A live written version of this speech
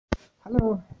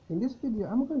Hello, in this video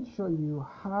I'm going to show you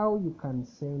how you can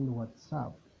send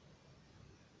WhatsApp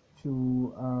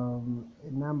to a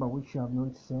number which you have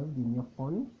not saved in your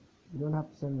phone. You don't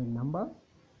have to send a number,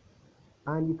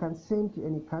 and you can send to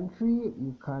any country.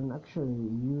 You can actually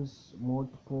use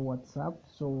multiple WhatsApp.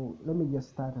 So let me just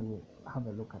start and have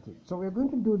a look at it. So we're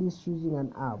going to do this using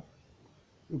an app.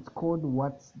 It's called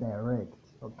WhatsDirect.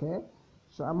 Okay,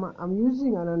 so I'm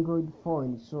using an Android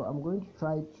phone, so I'm going to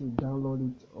try to download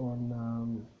it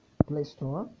on Play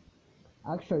Store.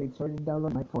 Actually, it's already downloaded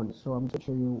on my phone, so I'm going to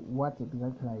show you what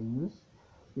exactly I use.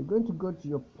 You're going to go to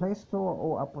your Play Store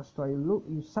or Apple Store.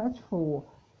 You search for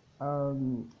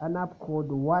an app called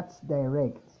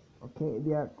WhatsDirect. Okay,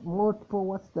 there are multiple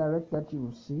WhatsDirect that you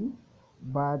will see,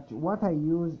 but what I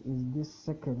use is this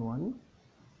second one.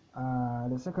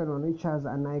 The second one, which has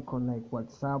an icon like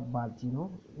WhatsApp, but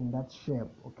in that shape.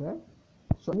 Okay,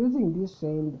 so I'm using this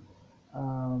send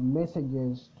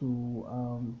messages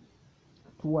to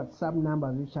WhatsApp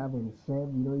numbers which I haven't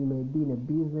saved. You may be in a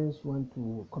business, want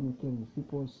to communicate with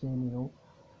people, send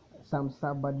some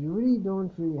stuff, but you really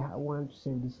don't really want to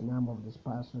save this number of this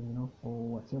person,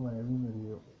 for whatever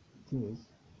reason it is.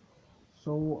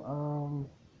 So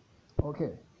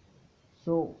okay,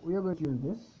 so we are going to use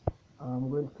this.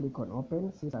 I'm going to click on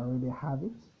open since I already have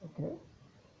it. Okay,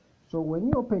 so when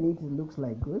you open it, it looks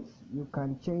like good. You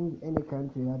can change any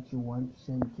country that you want to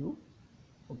send to.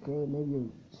 Okay, maybe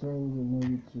you change it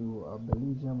maybe to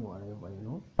Belgium or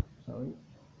whatever, sorry.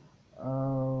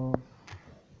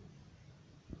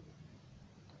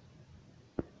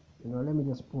 Let me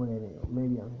just put it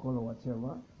maybe Angola or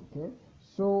whatever. Okay,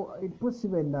 so it puts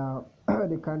even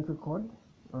the country code.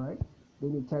 All right,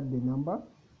 then you type the number,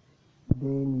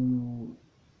 then you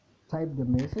type the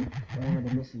message, whatever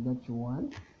the message that you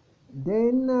want.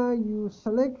 Then you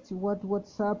select what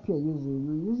WhatsApp you're using.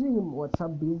 You're using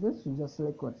WhatsApp Business, you just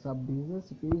select WhatsApp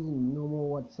Business. If you're using normal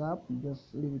WhatsApp, you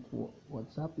just leave it to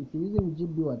WhatsApp. If you're using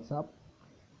GB WhatsApp,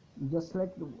 you just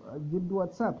select GB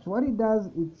WhatsApp. So what it does,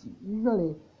 it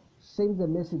usually sends the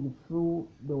message through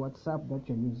the WhatsApp that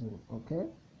you're using. Okay,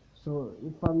 so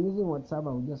if I'm using WhatsApp,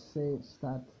 I'll just say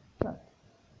start chat.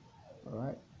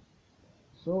 Alright,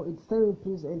 so it's telling me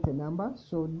please enter number.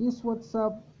 So this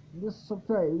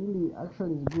software really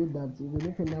actually is good, that even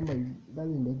if a number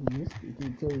doesn't exist, it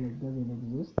will tell you it doesn't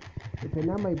exist. If a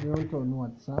number is not on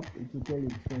WhatsApp, it will tell you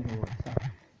it's not on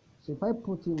WhatsApp. So if I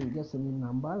put in just a new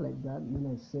number like that, then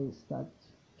I say start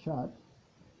chat,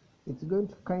 it's going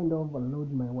to kind of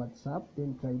load my WhatsApp,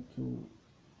 then try to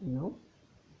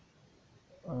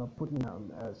put in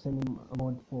sending a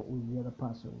mode for with the other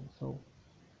person.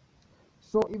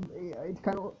 So if it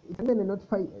can then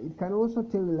notify, it can also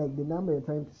tell you like the number you're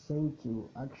trying to send to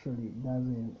actually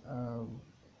doesn't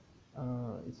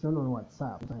it's not on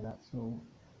WhatsApp like that.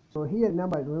 So here the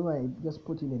number, remember I just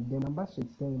put in a demo number, so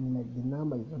it's telling me like the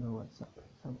number is not on WhatsApp.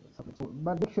 So,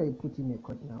 but make sure you put in a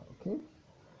code now. Okay,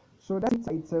 so that's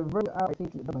it. It's a very I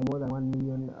think it's by more than 1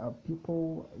 million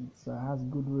people. It has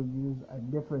good reviews. I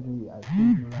think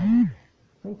you like it.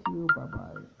 Thank you. Bye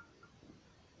bye.